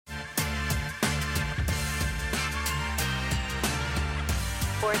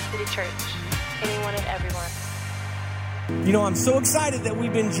Forest City Church. Anyone and everyone. You know, I'm so excited that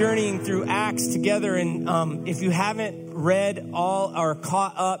we've been journeying through Acts together. And if you haven't read all or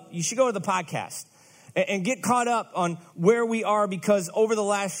caught up, you should go to the podcast and get caught up on where we are, because over the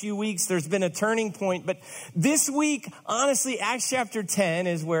last few weeks, there's been a turning point. But this week, honestly, Acts chapter 10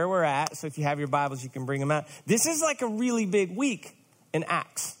 is where we're at. So if you have your Bibles, you can bring them out. This is like a really big week in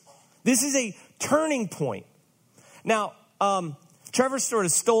Acts. This is a turning point. Now, Trevor sort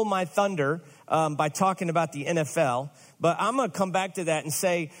of stole my thunder by talking about the NFL. But I'm going to come back to that and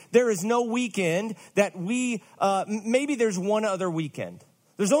say there is no weekend that maybe there's one other weekend.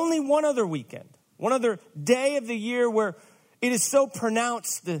 There's only one other weekend, one other day of the year where it is so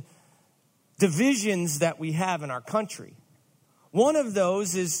pronounced, the divisions that we have in our country. One of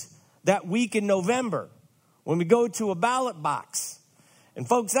those is that week in November when we go to a ballot box. And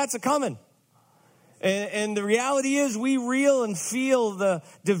folks, that's a coming. And the reality is we reel and feel the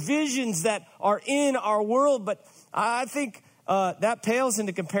divisions that are in our world, but I think that pales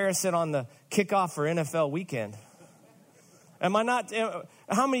into comparison on the kickoff for NFL weekend. Am I not?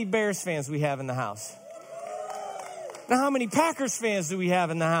 How many Bears fans do we have in the house? Now, how many Packers fans do we have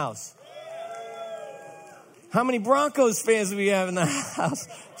in the house? How many Broncos fans do we have in the house?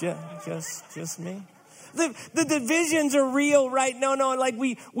 Just me? The divisions are real, right? No, like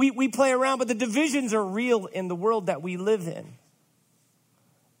we play around, but the divisions are real in the world that we live in.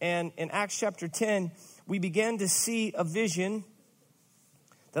 And in Acts chapter 10, we began to see a vision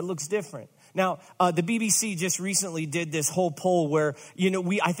that looks different. Now, the BBC just recently did this whole poll where,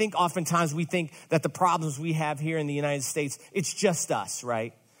 I think oftentimes we think that the problems we have here in the United States, it's just us,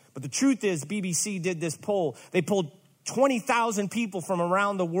 right? But the truth is, BBC did this poll. They polled 20,000 people from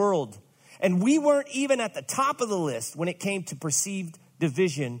around the world. And we weren't even at the top of the list when it came to perceived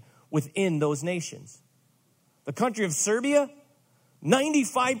division within those nations. The country of Serbia,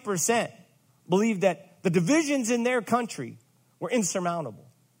 95% believed that the divisions in their country were insurmountable.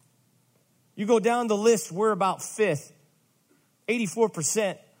 You go down the list, we're about 5th.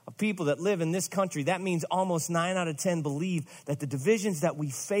 84% of people that live in this country, that means almost 9 out of 10 believe that the divisions that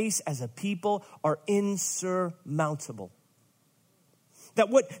we face as a people are insurmountable. That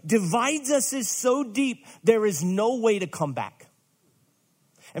what divides us is so deep, there is no way to come back.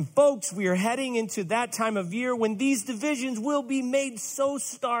 And folks, we are heading into that time of year when these divisions will be made so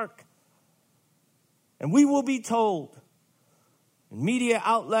stark. And we will be told in media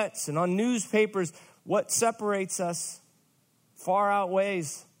outlets and on newspapers, what separates us far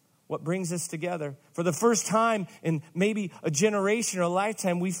outweighs what brings us together. For the first time in maybe a generation or a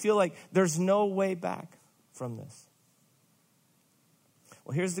lifetime, we feel like there's no way back from this.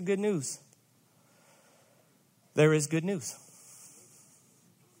 Well, here's the good news. There is good news.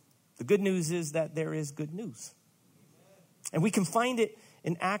 The good news is that there is good news. And we can find it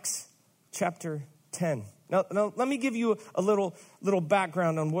in Acts chapter 10. Now, let me give you a little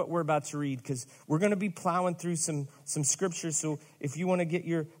background on what we're about to read, because we're going to be plowing through some scriptures. So if you want to get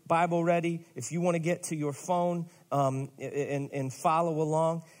your Bible ready, if you want to get to your phone and follow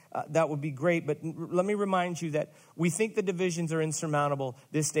along, that would be great. But let me remind you that we think the divisions are insurmountable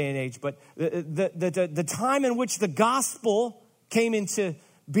this day and age. But the time in which the gospel came into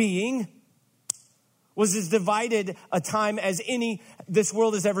being was as divided a time as any this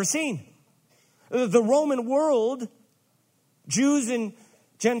world has ever seen. The Roman world, Jews and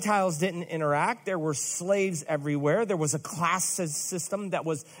Gentiles didn't interact. There were slaves everywhere. There was a class system that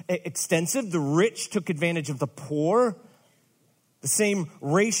was extensive. The rich took advantage of the poor. The same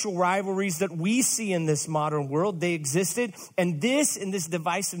racial rivalries that we see in this modern world, they existed. And this, in this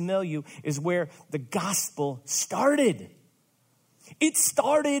divisive milieu, is where the gospel started. It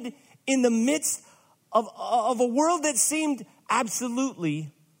started in the midst of a world that seemed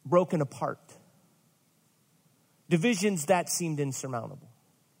absolutely broken apart. Divisions that seemed insurmountable.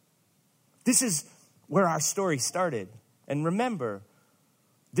 This is where our story started. And remember,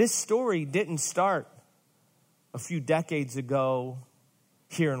 this story didn't start a few decades ago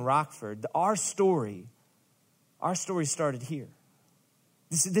here in Rockford. Our story started here.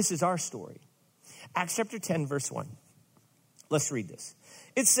 This is our story. Acts chapter 10, verse 1. Let's read this.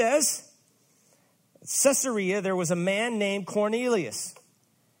 It says, Caesarea, there was a man named Cornelius.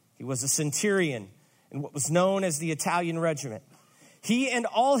 He was a centurion in what was known as the Italian regiment. He and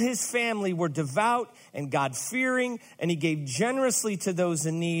all his family were devout and God-fearing, and he gave generously to those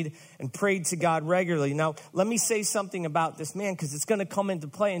in need and prayed to God regularly. Now, let me say something about this man, because it's going to come into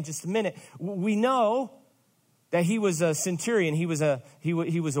play in just a minute. We know that he was a centurion. He was a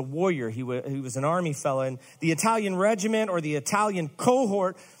warrior. He was an army fellow. And the Italian regiment, or the Italian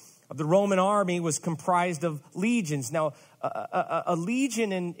cohort, The Roman army was comprised of legions. Now, a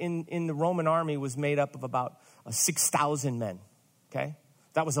legion in the Roman army was made up of about 6,000 men, okay?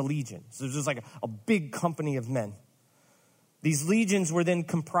 That was a legion. So it was just like a big company of men. These legions were then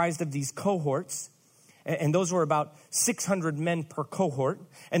comprised of these cohorts, and those were about 600 men per cohort.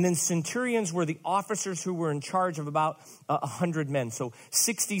 And then centurions were the officers who were in charge of about 100 men. So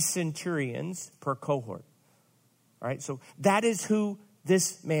 60 centurions per cohort. All right, so that is who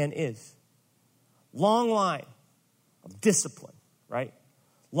this man is. Long line of discipline, right?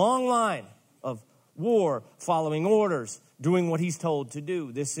 Long line of war, following orders, doing what he's told to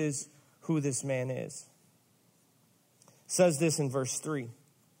do. This is who this man is. It says this in verse 3. It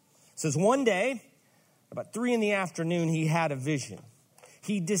says, one day, about 3 p.m, he had a vision.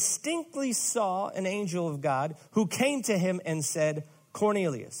 He distinctly saw an angel of God who came to him and said,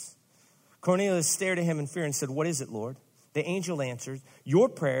 Cornelius. Cornelius stared at him in fear and said, what is it, Lord? The angel answered, your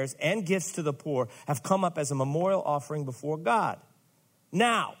prayers and gifts to the poor have come up as a memorial offering before God.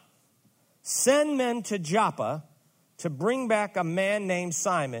 Now, send men to Joppa to bring back a man named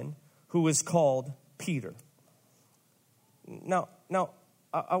Simon who is called Peter. Now,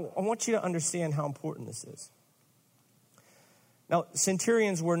 I want you to understand how important this is. Now,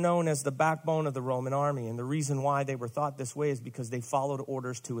 centurions were known as the backbone of the Roman army, and the reason why they were thought this way is because they followed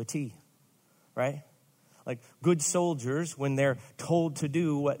orders to a T, right? Like good soldiers, when they're told to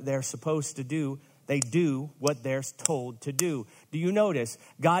do what they're supposed to do, they do what they're told to do. Do you notice?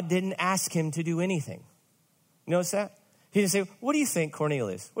 God didn't ask him to do anything. You notice that? He didn't say, what do you think,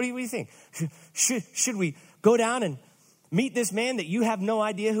 Cornelius? What do you think? Should we go down and meet this man that you have no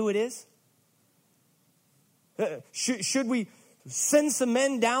idea who it is? Should we send some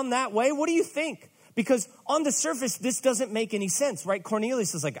men down that way? What do you think? Because on the surface, this doesn't make any sense, right?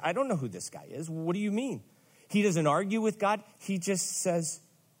 Cornelius is like, I don't know who this guy is. What do you mean? He doesn't argue with God. He just says,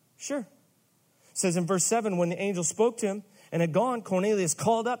 sure. It says in verse 7, when the angel spoke to him and had gone, Cornelius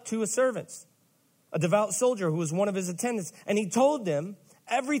called up 2 servants, a devout soldier who was one of his attendants, and he told them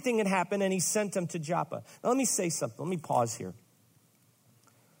everything had happened, and he sent them to Joppa. Now, let me say something. Let me pause here.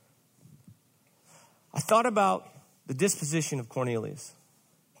 I thought about the disposition of Cornelius,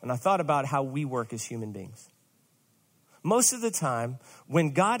 and I thought about how we work as human beings. Most of the time,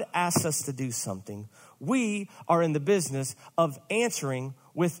 when God asks us to do something, we are in the business of answering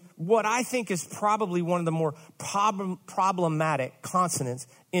with what I think is probably one of the more problematic consonants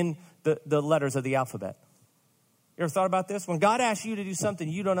in the letters of the alphabet. You ever thought about this? When God asks you to do something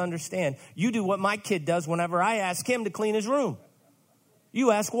you don't understand, you do what my kid does whenever I ask him to clean his room.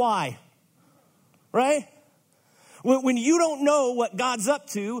 You ask why, right? When you don't know what God's up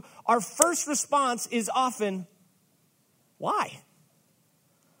to, our first response is often, why?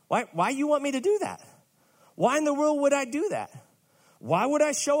 Why you want me to do that? Why in the world would I do that? Why would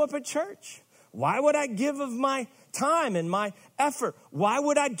I show up at church? Why would I give of my time and my effort? Why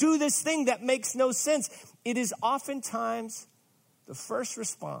would I do this thing that makes no sense? It is oftentimes the first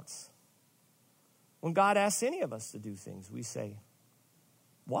response. When God asks any of us to do things, we say,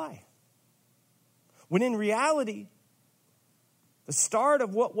 why? When in reality, the start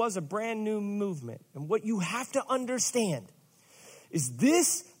of what was a brand new movement, and what you have to understand is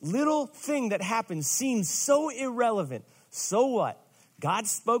this little thing that happened seems so irrelevant. So what? God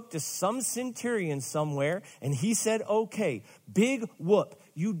spoke to some centurion somewhere, and he said, okay, big whoop.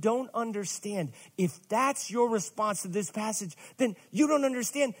 You don't understand. If that's your response to this passage, then you don't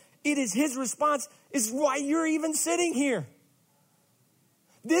understand. It is his response is why you're even sitting here.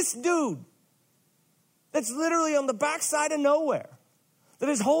 This dude that's literally on the backside of nowhere, that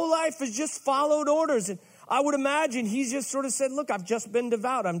his whole life has just followed orders. And I would imagine he's just sort of said, look, I've just been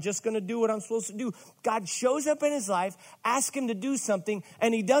devout. I'm just going to do what I'm supposed to do. God shows up in his life, asks him to do something,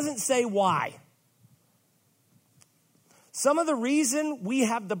 and he doesn't say why. Some of the reason we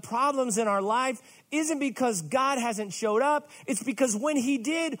have the problems in our life isn't because God hasn't showed up. It's because when he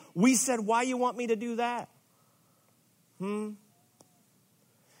did, we said, why you want me to do that?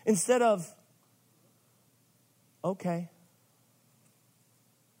 Instead of, okay.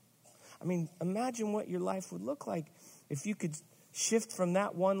 I mean, imagine what your life would look like if you could shift from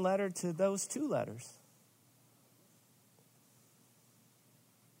that one letter to those 2 letters.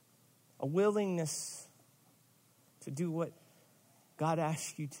 A willingness to do what God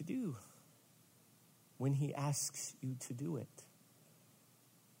asks you to do when he asks you to do it.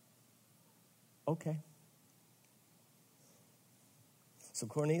 Okay. So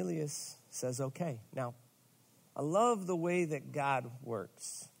Cornelius says, okay. Now, I love the way that God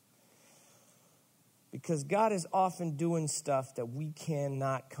works. Because God is often doing stuff that we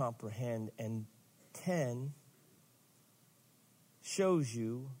cannot comprehend and tend shows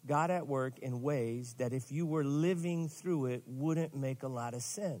you God at work in ways that if you were living through it, wouldn't make a lot of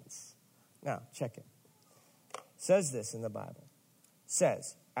sense. Now, check it. Says this in the Bible.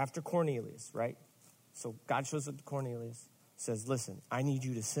 Says, after Cornelius, right? So God shows up to Cornelius, says, listen, I need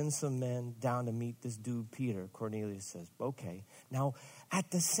you to send some men down to meet this dude, Peter. Cornelius says, okay. Now,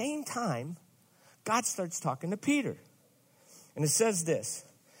 at the same time, God starts talking to Peter. And it says this.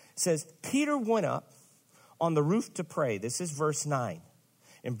 It says, Peter went up on the roof to pray. This is verse 9.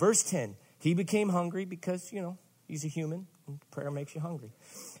 In verse 10, he became hungry because, he's a human. And prayer makes you hungry.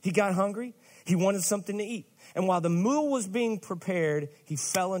 He got hungry. He wanted something to eat. And while the meal was being prepared, he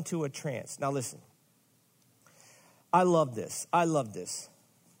fell into a trance. Now listen. I love this.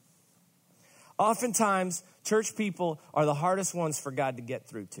 Oftentimes, church people are the hardest ones for God to get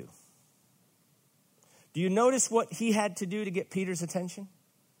through to. Do you notice what he had to do to get Peter's attention?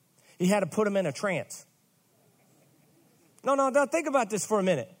 He had to put him in a trance. No, think about this for a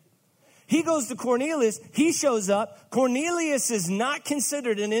minute. He goes to Cornelius. He shows up. Cornelius is not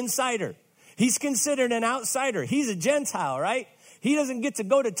considered an insider. He's considered an outsider. He's a Gentile, right? He doesn't get to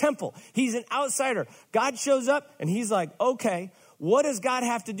go to temple. He's an outsider. God shows up and he's like, okay, what does God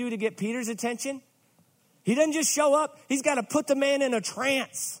have to do to get Peter's attention? He doesn't just show up. He's got to put the man in a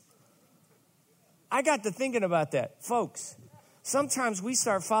trance. I got to thinking about that. Folks, sometimes we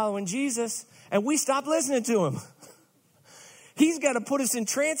start following Jesus and we stop listening to him. He's got to put us in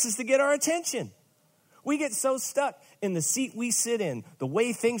trances to get our attention. We get so stuck in the seat we sit in, the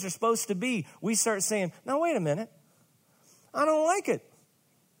way things are supposed to be. We start saying, now, wait a minute. I don't like it.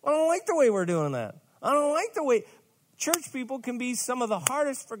 I don't like the way we're doing that. I don't like the way church people can be some of the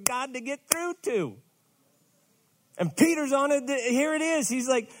hardest for God to get through to. And Peter's on it. Here it is. He's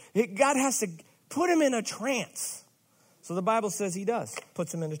like, God has to put him in a trance. So the Bible says he does,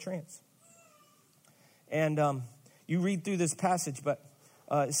 puts him in a trance. And you read through this passage, but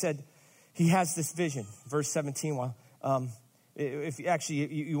it said he has this vision. Verse 17, if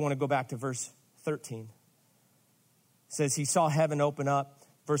you want to go back to verse 13. It says he saw heaven open up.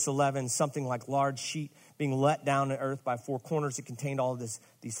 Verse 11, something like large sheet being let down to earth by four corners. It contained all of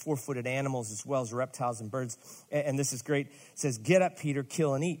these four-footed animals as well as reptiles and birds. And this is great. It says, get up, Peter,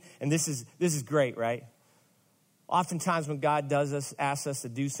 kill and eat. And this is great, right? Oftentimes when God asks us to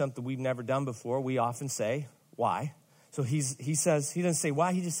do something we've never done before, we often say, why? So he doesn't say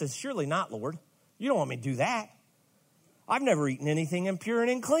why. He just says, surely not, Lord. You don't want me to do that. I've never eaten anything impure and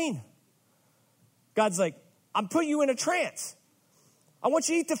unclean. God's like, I'm putting you in a trance. I want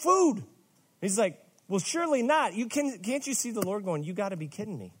you to eat the food. He's like, well, surely not. Can't you see the Lord going, you got to be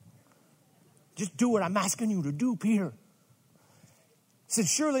kidding me. Just do what I'm asking you to do, Peter. He said,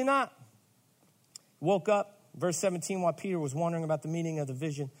 surely not. Woke up, verse 17, while Peter was wondering about the meaning of the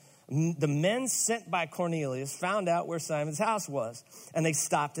vision. The men sent by Cornelius found out where Simon's house was, and they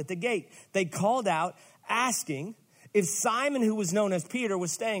stopped at the gate. They called out, asking if Simon, who was known as Peter,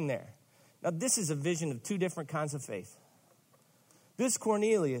 was staying there. Now, this is a vision of two different kinds of faith. This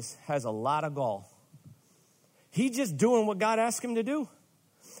Cornelius has a lot of gall. He's just doing what God asked him to do.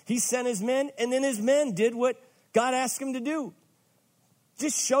 He sent his men, and then his men did what God asked him to do.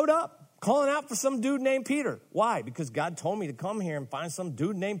 Just showed up, calling out for some dude named Peter. Why? Because God told me to come here and find some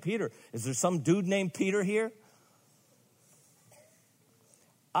dude named Peter. Is there some dude named Peter here?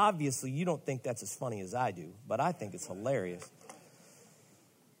 Obviously, you don't think that's as funny as I do, but I think it's hilarious.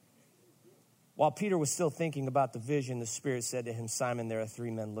 While Peter was still thinking about the vision, the Spirit said to him, Simon, there are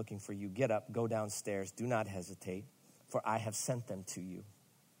 3 men looking for you. Get up, go downstairs. Do not hesitate, for I have sent them to you.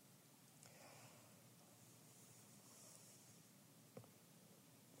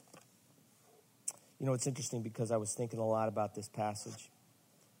 You know, it's interesting because I was thinking a lot about this passage.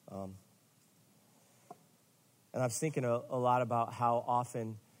 And I was thinking a lot about how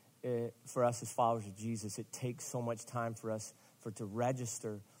often for us as followers of Jesus, it takes so much time for us to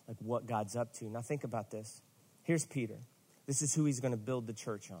register like what God's up to. Now think about this. Here's Peter. This is who he's going to build the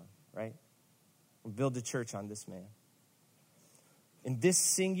church on, right? We'll build the church on this man. In this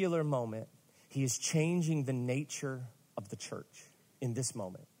singular moment, he is changing the nature of the church in this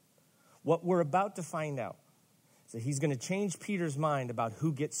moment. What we're about to find out is that he's going to change Peter's mind about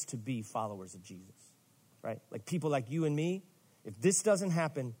who gets to be followers of Jesus, right? Like people like you and me, if this doesn't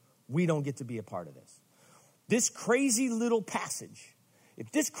happen, we don't get to be a part of this. This crazy little passage,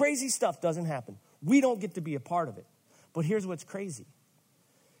 if this crazy stuff doesn't happen, we don't get to be a part of it. But here's what's crazy.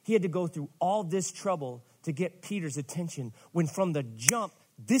 He had to go through all this trouble to get Peter's attention when from the jump,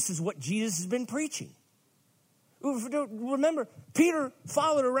 this is what Jesus has been preaching. Remember, Peter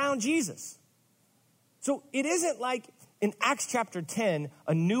followed around Jesus. So it isn't like in Acts chapter 10,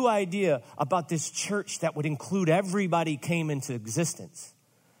 a new idea about this church that would include everybody came into existence.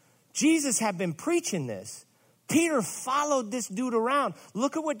 Jesus had been preaching this. Peter followed this dude around.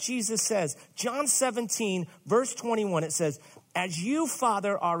 Look at what Jesus says. John 17, verse 21, it says, as you,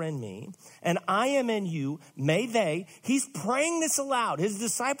 Father, are in me, and I am in you, may they, he's praying this aloud. His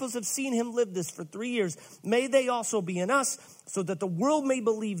disciples have seen him live this for 3 years. May they also be in us, so that the world may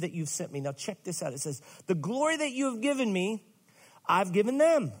believe that you've sent me. Now check this out. It says, the glory that you have given me, I've given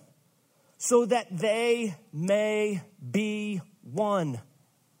them, so that they may be one.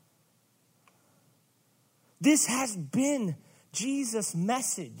 This has been Jesus'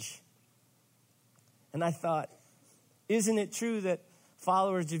 message. And I thought, isn't it true that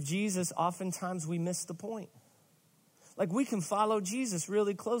followers of Jesus, oftentimes we miss the point? Like we can follow Jesus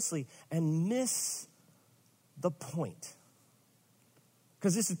really closely and miss the point.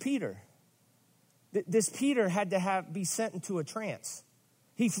 Because this is Peter. This Peter had to be sent into a trance.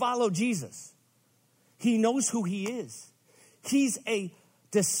 He followed Jesus. He knows who he is. He's a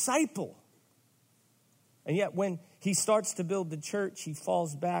disciple. And yet when he starts to build the church, he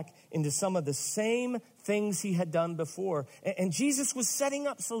falls back into some of the same things he had done before. And Jesus was setting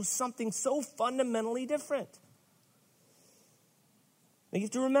up something so fundamentally different. Now you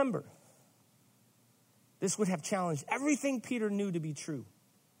have to remember, this would have challenged everything Peter knew to be true,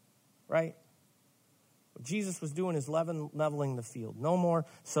 right? What Jesus was doing is leveling the field. No more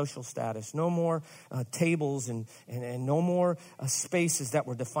social status, no more tables and no more spaces that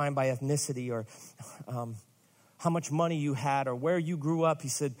were defined by ethnicity or how much money you had or where you grew up. He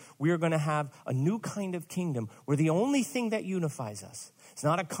said, we are going to have a new kind of kingdom where the only thing that unifies us, it's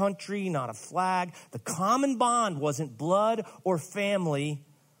not a country, not a flag. The common bond wasn't blood or family.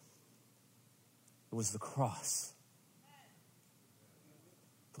 It was the cross.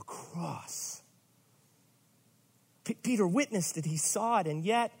 The cross. Peter witnessed it. He saw it. And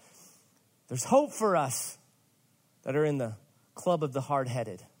yet, there's hope for us that are in the club of the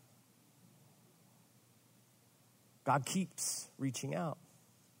hard-headed. God keeps reaching out.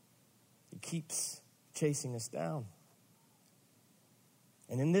 He keeps chasing us down.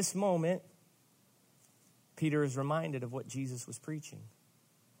 And in this moment, Peter is reminded of what Jesus was preaching.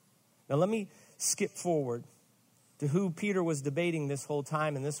 Now let me skip forward to who Peter was debating this whole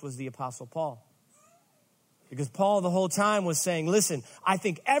time, and this was the Apostle Paul. Because Paul the whole time was saying, listen, I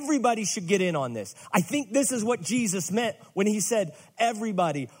think everybody should get in on this. I think this is what Jesus meant when he said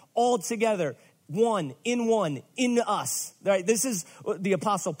everybody, all together, one, in us. Right? This is the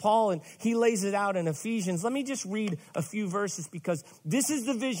Apostle Paul, and he lays it out in Ephesians. Let me just read a few verses because this is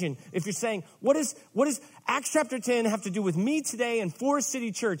the vision. If you're saying, what does Acts chapter 10 have to do with me today and Forest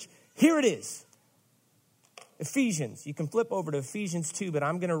City Church? Here it is. Ephesians. You can flip over to Ephesians 2, but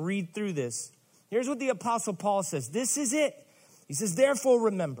I'm going to read through this. Here's what the Apostle Paul says. This is it. He says, therefore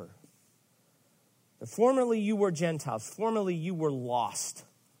remember that formerly you were Gentiles. Formerly you were lost.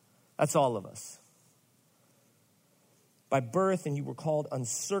 That's all of us. By birth, and you were called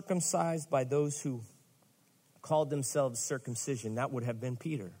uncircumcised by those who called themselves circumcision. That would have been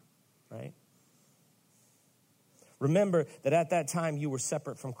Peter, right? Remember that at that time you were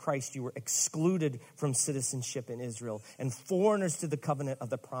separate from Christ. You were excluded from citizenship in Israel and foreigners to the covenant of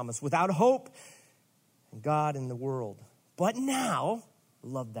the promise, without hope in God and the world. But now,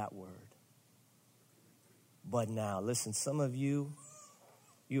 love that word. But now, listen, some of you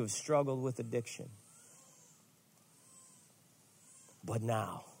have struggled with addiction. But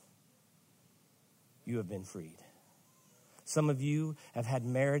now, you have been freed. Some of you have had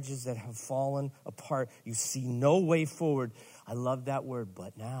marriages that have fallen apart. You see no way forward. I love that word,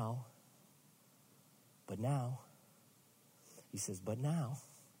 but now. But now. He says, but now.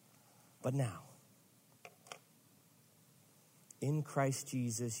 But now. In Christ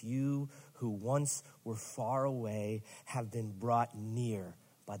Jesus, you who once were far away have been brought near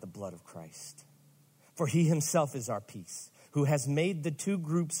by the blood of Christ. For he himself is our peace, who has made the two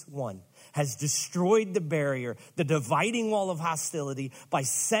groups one, has destroyed the barrier, the dividing wall of hostility, by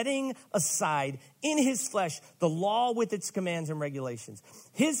setting aside in his flesh the law with its commands and regulations.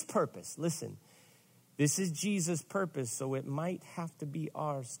 His purpose, listen, this is Jesus' purpose, so it might have to be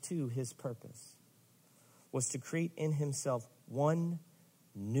ours too. His purpose was to create in himself one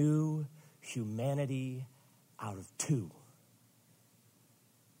new humanity out of two.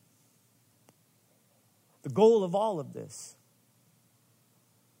 The goal of all of this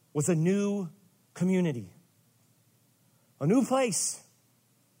was a new community, a new place.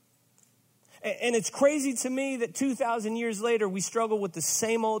 And it's crazy to me that 2,000 years later, we struggle with the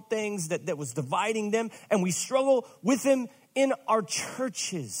same old things that was dividing them, and we struggle with them in our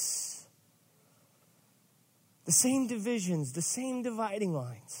churches. The the same divisions, the same dividing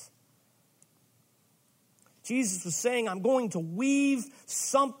lines. Jesus was saying, I'm going to weave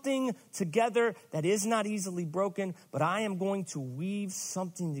something together that is not easily broken, but I am going to weave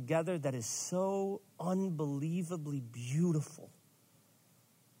something together that is so unbelievably beautiful.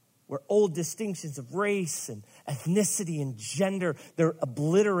 Where old distinctions of race and ethnicity and gender, they're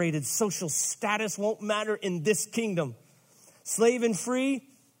obliterated. Social status won't matter in this kingdom. Slave and free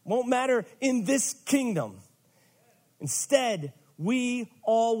won't matter in this kingdom. Instead, we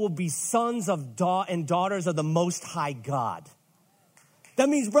all will be sons of and daughters of the Most High God. That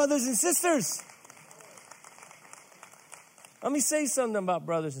means brothers and sisters. Let me say something about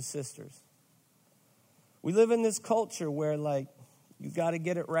brothers and sisters. We live in this culture where, you got to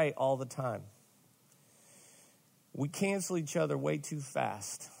get it right all the time. We cancel each other way too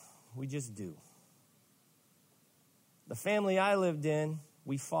fast. We just do. The family I lived in,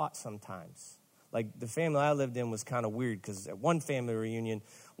 we fought sometimes. The family I lived in was kind of weird because at one family reunion,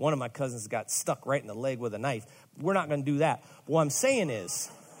 one of my cousins got stuck right in the leg with a knife. We're not going to do that. But what I'm saying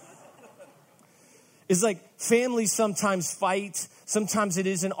is families sometimes fight. Sometimes it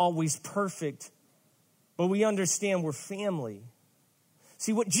isn't always perfect. But we understand we're family.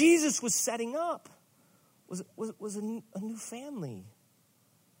 See, what Jesus was setting up was a new family.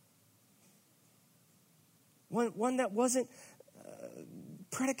 One that wasn't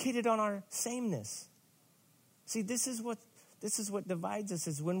predicated on our sameness. See, this is what divides us,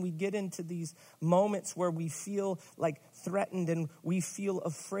 is when we get into these moments where we feel threatened and we feel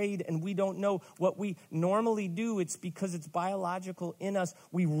afraid and we don't know what we normally do. It's because it's biological in us.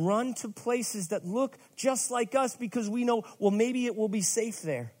 We run to places that look just like us because we know, well, maybe it will be safe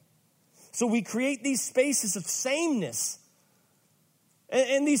there. So we create these spaces of sameness.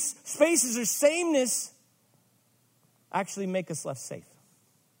 And these spaces of sameness actually make us less safe.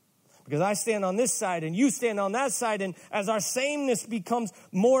 Because I stand on this side and you stand on that side. And as our sameness becomes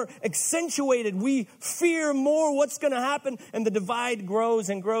more accentuated, we fear more what's going to happen. And the divide grows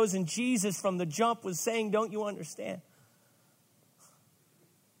and grows. And Jesus from the jump was saying, don't you understand?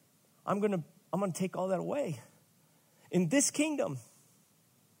 I'm going to take all that away. In this kingdom,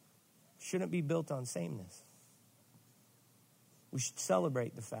 shouldn't be built on sameness. We should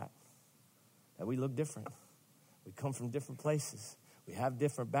celebrate the fact that we look different. We come from different places. We have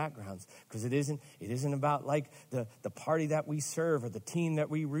different backgrounds because it isn't about the party that we serve or the team that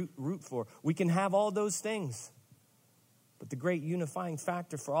we root for. We can have all those things. But the great unifying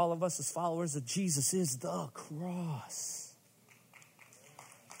factor for all of us as followers of Jesus is the cross.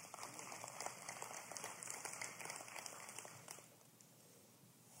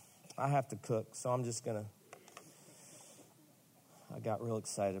 I have to cook, so I got real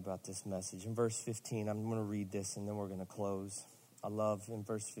excited about this message. In verse 15, I'm going to read this and then we're going to close. I love in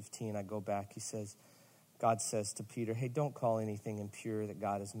verse 15, I go back. God says to Peter, hey, don't call anything impure that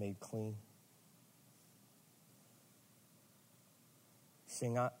God has made clean. He's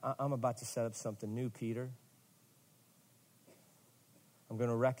saying, I'm about to set up something new, Peter. I'm going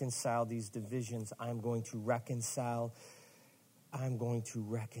to reconcile these divisions. I'm going to reconcile.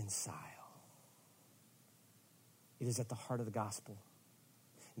 It is at the heart of the gospel.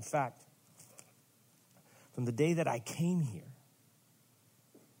 In fact, from the day that I came here,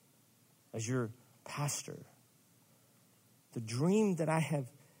 as your pastor, the dream that I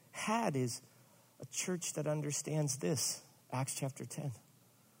have had is a church that understands this, Acts chapter 10.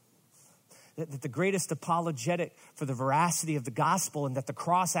 That the greatest apologetic for the veracity of the gospel and that the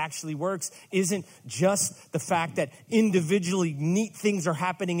cross actually works isn't just the fact that individually neat things are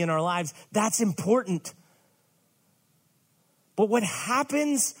happening in our lives. That's important. But what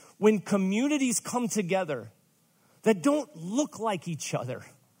happens when communities come together that don't look like each other,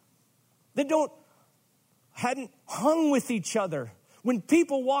 that hadn't hung with each other. When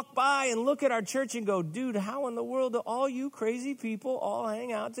people walk by and look at our church and go, dude, how in the world do all you crazy people all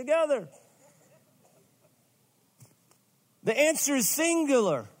hang out together? The answer is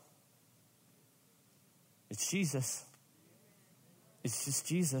singular. It's Jesus. It's just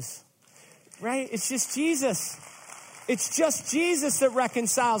Jesus. Right? It's just Jesus. It's just Jesus that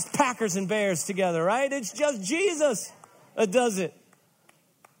reconciles Packers and Bears together, right? It's just Jesus that does it.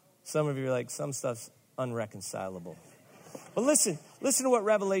 Some of you are like, some stuff's unreconcilable. But listen to what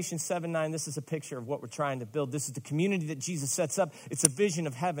Revelation 7:9, this is a picture of what we're trying to build. This is the community that Jesus sets up. It's a vision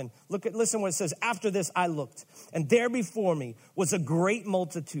of heaven. Listen what it says. After this I looked, and there before me was a great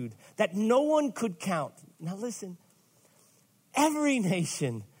multitude that no one could count. Now listen, every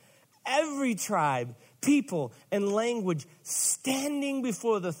nation, every tribe, people, and language standing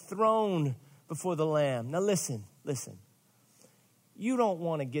before the throne, before the Lamb. Now listen. You don't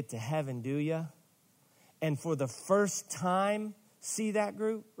want to get to heaven, do you? and for the first time see that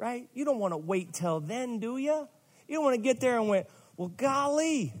group, right? You don't want to wait till then, do you? You don't want to get there and went, well,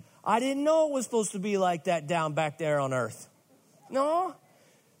 golly, I didn't know it was supposed to be like that down back there on earth. No.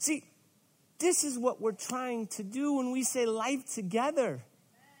 See, this is what we're trying to do when we say life together.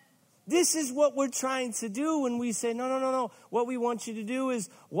 This is what we're trying to do when we say, no. What we want you to do is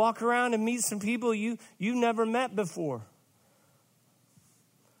walk around and meet some people you never met before.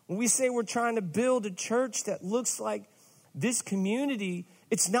 When we say we're trying to build a church that looks like this community,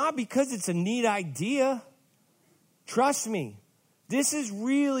 it's not because it's a neat idea. Trust me, this is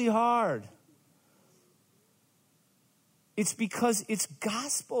really hard. It's because it's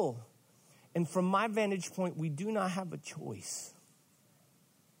gospel. And from my vantage point, we do not have a choice.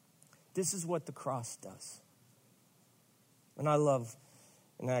 This is what the cross does. And I love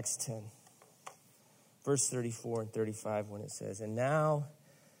in Acts 10, verse 34 and 35, when it says, and now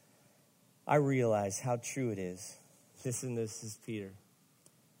I realize how true it is. This is Peter.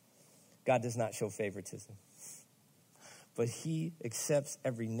 God does not show favoritism, but he accepts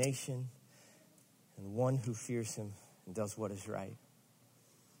every nation and one who fears him and does what is right.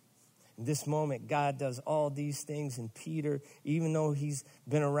 In this moment, God does all these things, and Peter, even though he's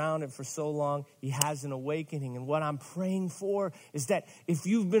been around it for so long, he has an awakening. And what I'm praying for is that if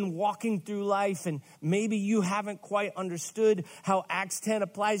you've been walking through life and maybe you haven't quite understood how Acts 10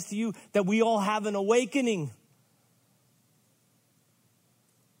 applies to you, that we all have an awakening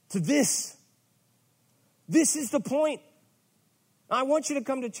to this. This is the point. I want you to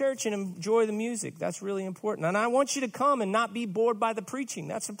come to church and enjoy the music. That's really important. And I want you to come and not be bored by the preaching.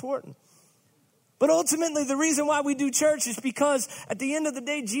 That's important. But ultimately, the reason why we do church is because at the end of the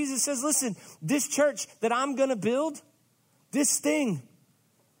day, Jesus says, listen, this church that I'm going to build, this thing,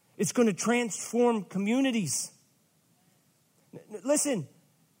 it's going to transform communities. Listen,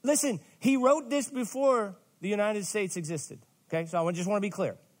 he wrote this before the United States existed. Okay, so I just want to be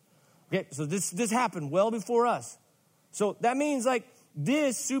clear. Okay, so this happened well before us. So that means like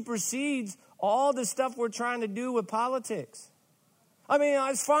this supersedes all the stuff we're trying to do with politics. I mean,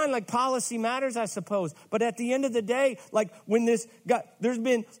 it's fine, like policy matters, I suppose. But at the end of the day, like when there's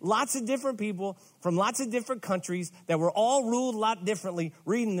been lots of different people from lots of different countries that were all ruled a lot differently,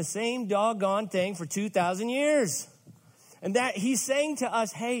 reading the same doggone thing for 2,000 years. And that he's saying to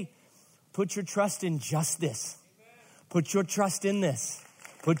us, hey, put your trust in just this. Put your trust in this.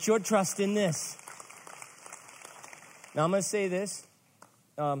 Put your trust in this. Now, I'm going to say this,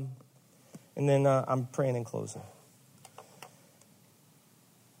 and then I'm praying in closing.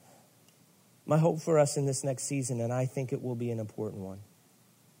 My hope for us in this next season, and I think it will be an important one,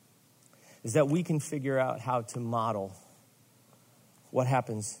 is that we can figure out how to model what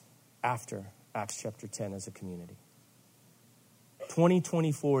happens after Acts chapter 10 as a community.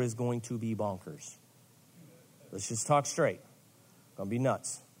 2024 is going to be bonkers. Let's just talk straight. It's going to be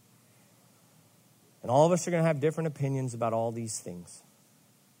nuts. And all of us are going to have different opinions about all these things.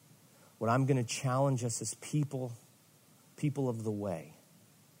 What I'm going to challenge us as people of the way,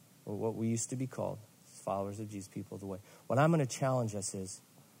 or what we used to be called, followers of Jesus, people of the way. What I'm going to challenge us is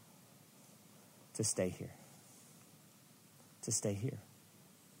to stay here. To stay here.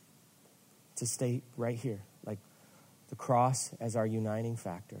 To stay right here. Like the cross as our uniting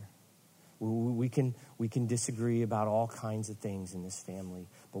factor. We can disagree about all kinds of things in this family,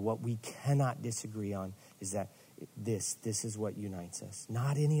 but what we cannot disagree on is that this is what unites us,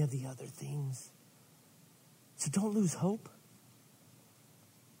 not any of the other things. So don't lose hope.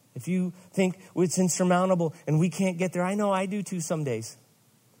 If you think it's insurmountable and we can't get there, I know I do too some days.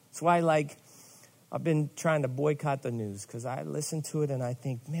 That's why I've been trying to boycott the news because I listen to it and I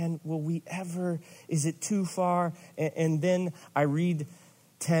think, man, will we ever, is it too far? And then I read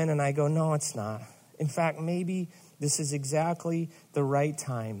 10 and I go, no, it's not. In fact, maybe this is exactly the right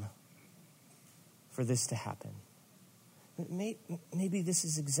time for this to happen. Maybe this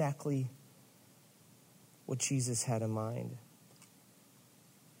is exactly what Jesus had in mind.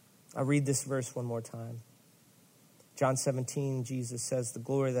 I'll read this verse one more time. John 17, Jesus says, the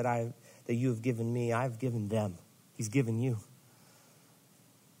glory that you have given me, I've given them. He's given you.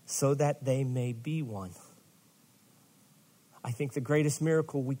 So that they may be one. I think the greatest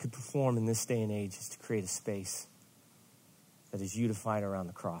miracle we could perform in this day and age is to create a space that is unified around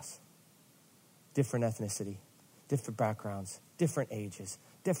the cross. Different ethnicity, different backgrounds, different ages,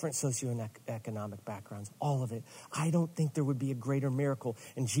 different socioeconomic backgrounds, all of it. I don't think there would be a greater miracle.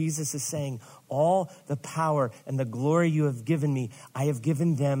 And Jesus is saying, all the power and the glory you have given me, I have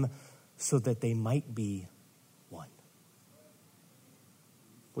given them so that they might be one.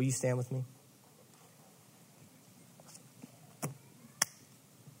 Will you stand with me?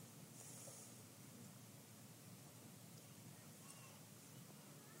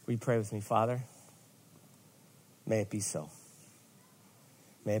 Will you pray with me? Father, may it be so.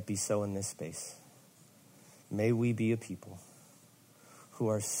 May it be so in this space. May we be a people who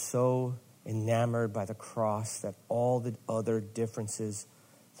are so enamored by the cross that all the other differences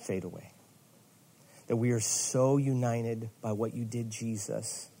fade away. That we are so united by what you did,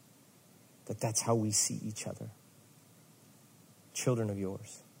 Jesus, that that's how we see each other. Children of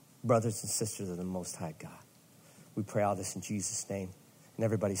yours, brothers and sisters of the Most High God. We pray all this in Jesus' name. And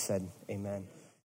everybody said, amen.